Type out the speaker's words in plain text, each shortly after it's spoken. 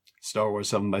Star Wars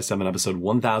 7 by 7 episode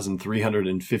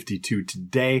 1352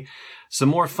 today. Some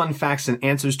more fun facts and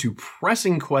answers to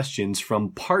pressing questions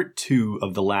from part 2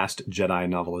 of The Last Jedi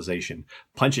novelization.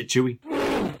 Punch it, Chewie.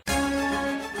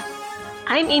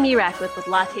 I'm Amy Ratcliffe with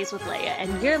Lattes with Leia,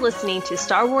 and you're listening to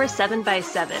Star Wars 7 by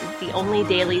 7, the only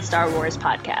daily Star Wars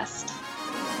podcast.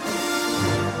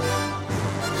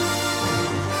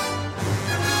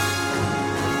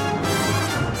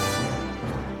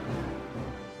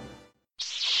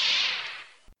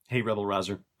 Hey, Rebel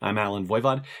Rouser. I'm Alan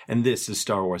Voivod, and this is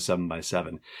Star Wars 7 by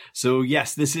 7. So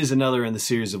yes, this is another in the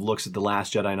series of looks at The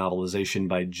Last Jedi novelization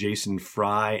by Jason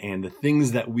Fry and the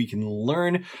things that we can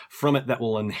learn from it that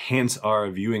will enhance our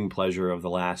viewing pleasure of The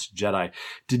Last Jedi.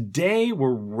 Today,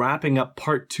 we're wrapping up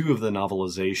part 2 of the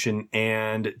novelization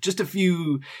and just a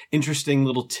few interesting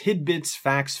little tidbits,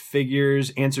 facts,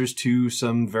 figures, answers to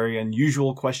some very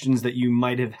unusual questions that you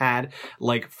might have had.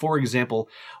 Like, for example,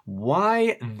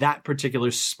 why that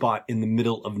particular spot in the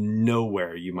middle of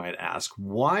nowhere, you might ask?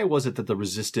 Why was it that the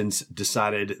Resistance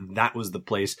decided that was the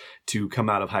place to come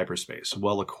out of hyperspace?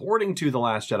 Well, according to The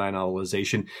Last Jedi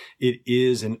novelization, it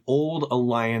is an old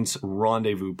Alliance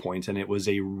rendezvous point, and it was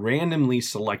a randomly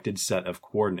selected set of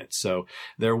coordinates. So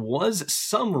there was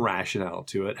some rationale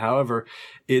to it. However,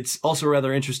 it's also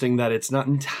rather interesting that it's not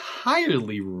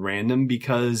entirely random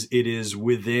because it is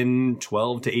within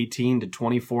 12 to 18 to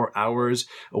 24 hours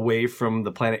away from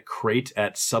the planet Crait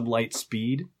at sublight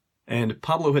speed. And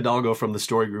Pablo Hidalgo from the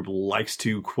Story Group likes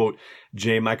to quote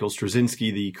J. Michael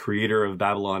Straczynski, the creator of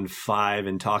Babylon 5,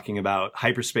 in talking about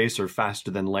hyperspace or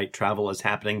faster than light travel as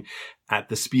happening at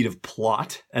the speed of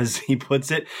plot, as he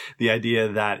puts it. The idea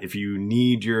that if you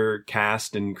need your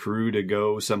cast and crew to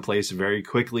go someplace very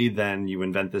quickly, then you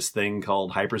invent this thing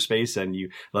called hyperspace and you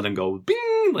let them go bing,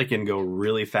 and go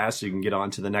really fast so you can get on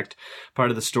to the next part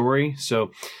of the story.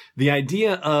 So the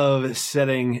idea of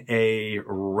setting a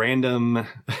random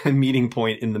meeting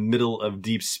point in the middle of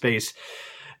deep space,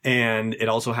 and it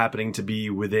also happening to be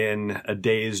within a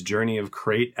day's journey of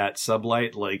Crait at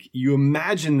sublight, you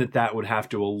imagine that would have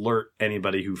to alert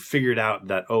anybody who figured out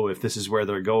that, oh, if this is where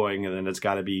they're going, and then it's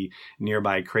got to be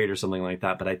nearby Crait or something like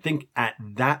that. But I think at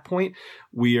that point,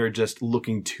 we are just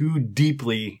looking too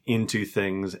deeply into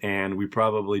things, and we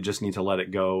probably just need to let it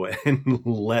go and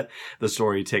let the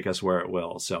story take us where it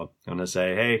will. So I'm going to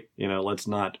say, hey, let's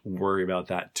not worry about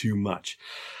that too much.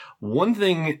 One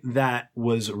thing that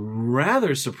was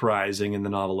rather surprising in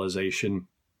the novelization,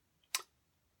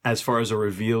 as far as a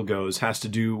reveal goes, has to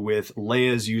do with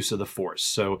Leia's use of the Force.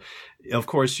 So, of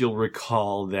course, you'll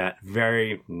recall that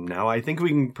now I think we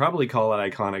can probably call it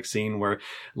iconic scene where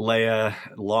Leia,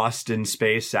 lost in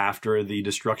space after the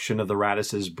destruction of the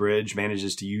Radis's bridge,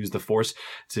 manages to use the Force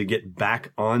to get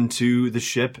back onto the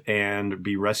ship and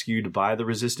be rescued by the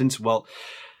Resistance. Well,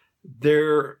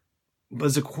 there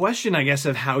was a question, I guess,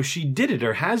 of how she did it,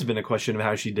 or has been a question of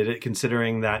how she did it,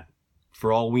 considering that,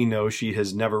 for all we know, she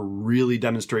has never really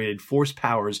demonstrated Force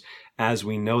powers as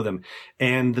we know them.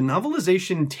 And the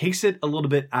novelization takes it a little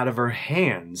bit out of her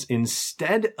hands.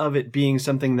 Instead of it being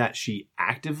something that she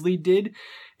actively did,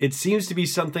 it seems to be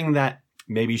something that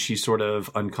maybe she sort of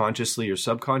unconsciously or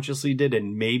subconsciously did,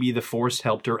 and maybe the Force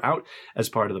helped her out as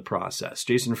part of the process.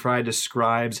 Jason Fry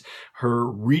describes her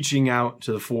reaching out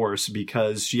to the Force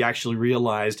because she actually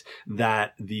realized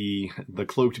that the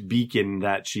cloaked beacon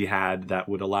that she had that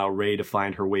would allow Rey to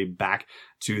find her way back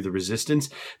to the Resistance,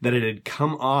 that it had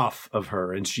come off of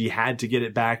her, and she had to get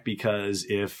it back because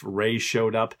if Rey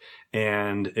showed up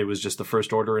and it was just the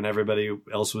First Order and everybody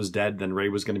else was dead, then Rey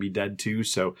was going to be dead too.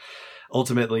 So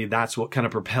ultimately, that's what kind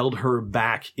of propelled her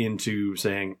back into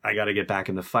saying, I got to get back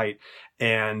in the fight.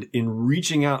 And in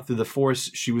reaching out through the Force,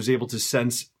 she was able to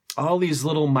sense all these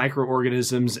little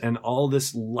microorganisms and all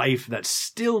this life that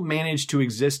still managed to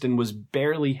exist and was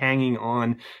barely hanging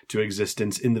on to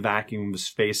existence in the vacuum of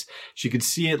space. She could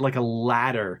see it like a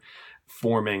ladder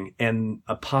forming, and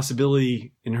a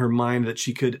possibility in her mind that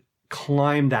she could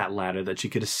climb that ladder, that she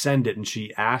could ascend it. And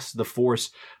she asked the Force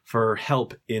for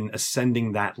help in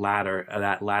ascending that ladder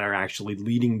actually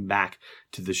leading back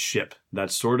to the ship.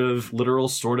 That's sort of literal,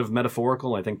 sort of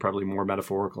metaphorical. I think probably more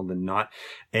metaphorical than not.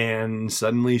 And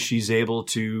suddenly she's able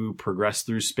to progress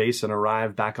through space and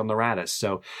arrive back on the Radis.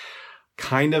 So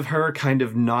kind of her, kind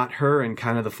of not her, and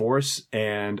kind of the Force,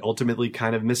 and ultimately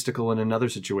kind of mystical in another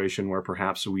situation where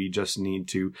perhaps we just need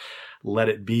to let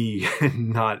it be and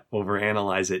not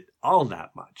overanalyze it all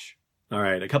that much. All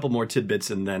right, a couple more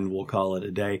tidbits and then we'll call it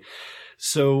a day.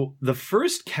 So the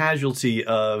first casualty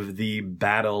of the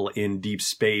battle in deep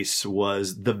space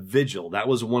was the Vigil. That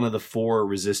was one of the 4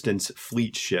 Resistance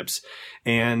fleet ships,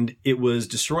 and it was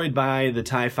destroyed by the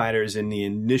TIE fighters in the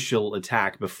initial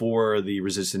attack before the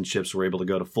Resistance ships were able to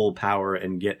go to full power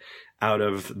and get out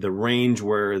of the range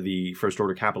where the First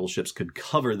Order capital ships could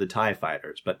cover the TIE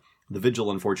fighters. But the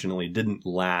Vigil, unfortunately, didn't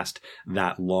last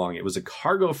that long. It was a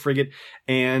cargo frigate,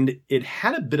 and it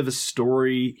had a bit of a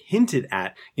story hinted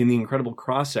at in the Incredible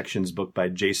Cross-Sections book by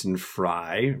Jason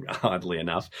Fry, oddly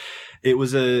enough. It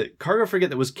was a cargo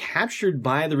frigate that was captured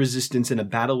by the Resistance in a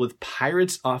battle with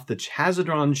pirates off the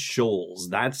Chazodron Shoals.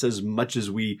 That's as much as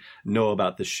we know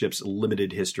about the ship's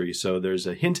limited history, so there's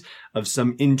a hint of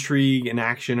some intrigue and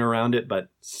action around it, but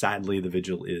sadly the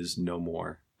Vigil is no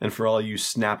more. And for all you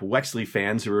Snap Wexley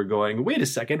fans who are going, wait a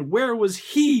second, where was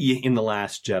he in The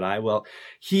Last Jedi? Well,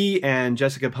 he and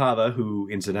Jessica Pava, who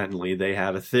incidentally, they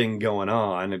have a thing going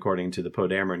on, according to the Poe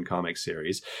Dameron comic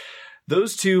series.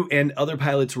 Those two and other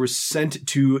pilots were sent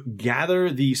to gather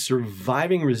the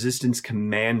surviving Resistance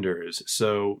commanders.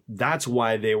 So that's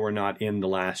why they were not in The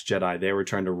Last Jedi. They were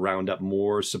trying to round up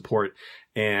more support.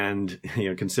 And,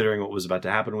 considering what was about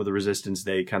to happen with the Resistance,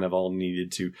 they kind of all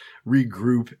needed to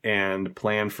regroup and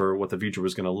plan for what the future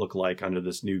was going to look like under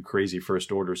this new crazy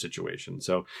First Order situation.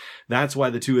 So that's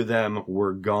why the two of them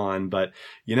were gone. But,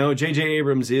 J.J.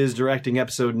 Abrams is directing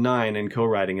Episode 9 and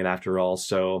co-writing it after all.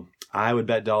 So I would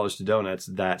bet dollars to donuts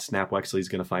that Snap Wexley is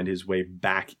going to find his way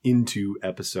back into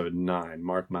Episode 9.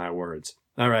 Mark my words.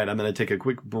 All right, I'm going to take a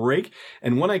quick break.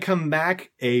 And when I come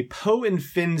back, a Poe and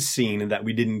Finn scene that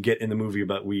we didn't get in the movie,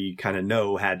 but we kind of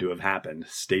know had to have happened.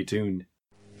 Stay tuned.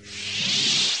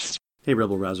 Hey,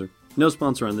 Rebel Rouser. No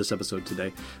sponsor on this episode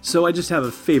today, so I just have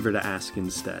a favor to ask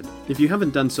instead. If you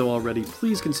haven't done so already,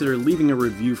 please consider leaving a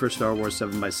review for Star Wars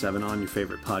 7x7 on your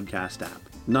favorite podcast app.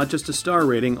 Not just a star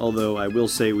rating, although I will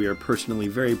say we are personally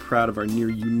very proud of our near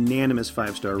unanimous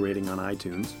 5-star rating on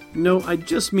iTunes. No, I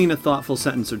just mean a thoughtful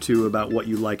sentence or two about what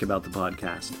you like about the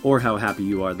podcast, or how happy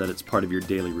you are that it's part of your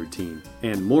daily routine.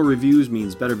 And more reviews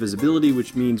means better visibility,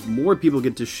 which means more people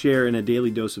get to share in a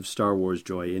daily dose of Star Wars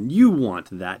joy, and you want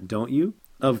that, don't you?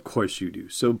 Of course you do.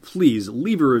 So please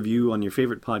leave a review on your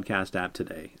favorite podcast app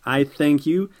today. I thank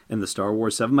you, and the Star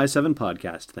Wars 7x7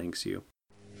 podcast thanks you.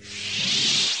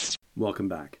 Welcome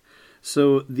back.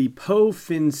 So the Poe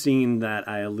Finn scene that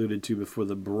I alluded to before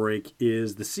the break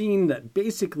is the scene that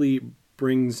basically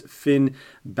brings Finn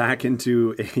back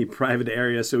into a private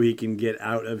area so he can get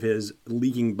out of his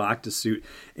leaking Bacta suit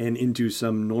and into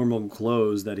some normal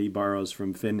clothes that he borrows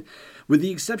from Finn. With the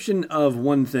exception of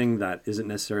one thing that isn't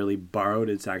necessarily borrowed,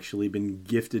 it's actually been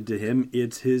gifted to him.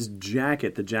 It's his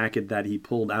jacket, the jacket that he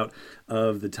pulled out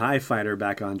of the TIE fighter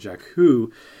back on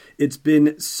Jakku. It's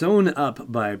been sewn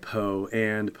up by Poe,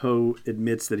 and Poe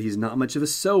admits that he's not much of a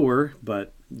sewer,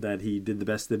 but that he did the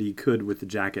best that he could with the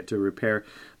jacket to repair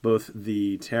both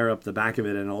the tear up the back of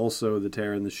it and also the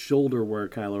tear in the shoulder where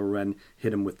Kylo Ren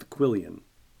hit him with the Quillian.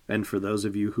 And for those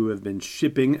of you who have been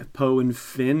shipping Poe and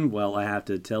Finn, well, I have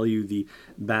to tell you the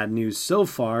bad news so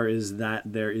far is that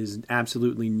there is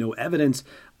absolutely no evidence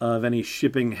of any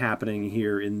shipping happening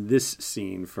here in this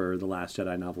scene for The Last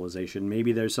Jedi novelization.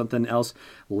 Maybe there's something else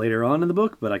later on in the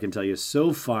book, but I can tell you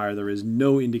so far there is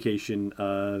no indication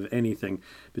of anything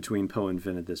between Poe and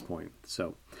Finn at this point.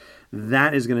 So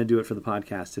that is going to do it for the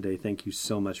podcast today. Thank you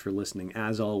so much for listening,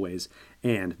 as always,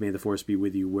 and may the Force be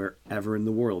with you wherever in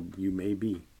the world you may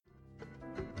be.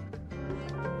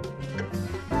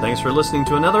 Thanks for listening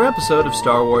to another episode of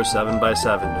Star Wars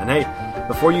 7x7. And hey,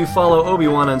 before you follow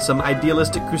Obi-Wan on some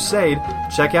idealistic crusade,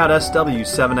 check out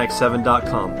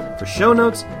SW7x7.com for show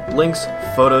notes, links,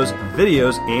 photos,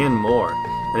 videos, and more.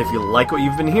 And if you like what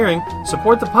you've been hearing,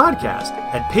 support the podcast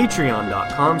at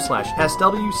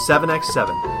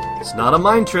patreon.com/SW7x7. It's not a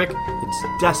mind trick, it's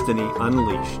destiny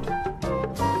unleashed.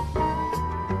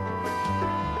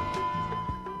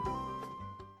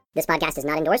 This podcast is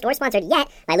not endorsed or sponsored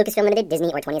yet by Lucasfilm Limited, Disney,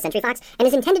 or 20th Century Fox, and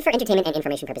is intended for entertainment and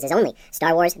information purposes only.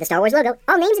 Star Wars, the Star Wars logo,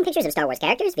 all names and pictures of Star Wars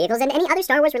characters, vehicles, and any other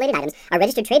Star Wars-related items are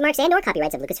registered trademarks and or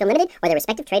copyrights of Lucasfilm Limited or their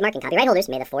respective trademark and copyright holders.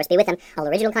 May the Force be with them. All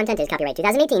original content is copyright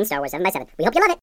 2018 Star Wars 7x7. We hope you love it!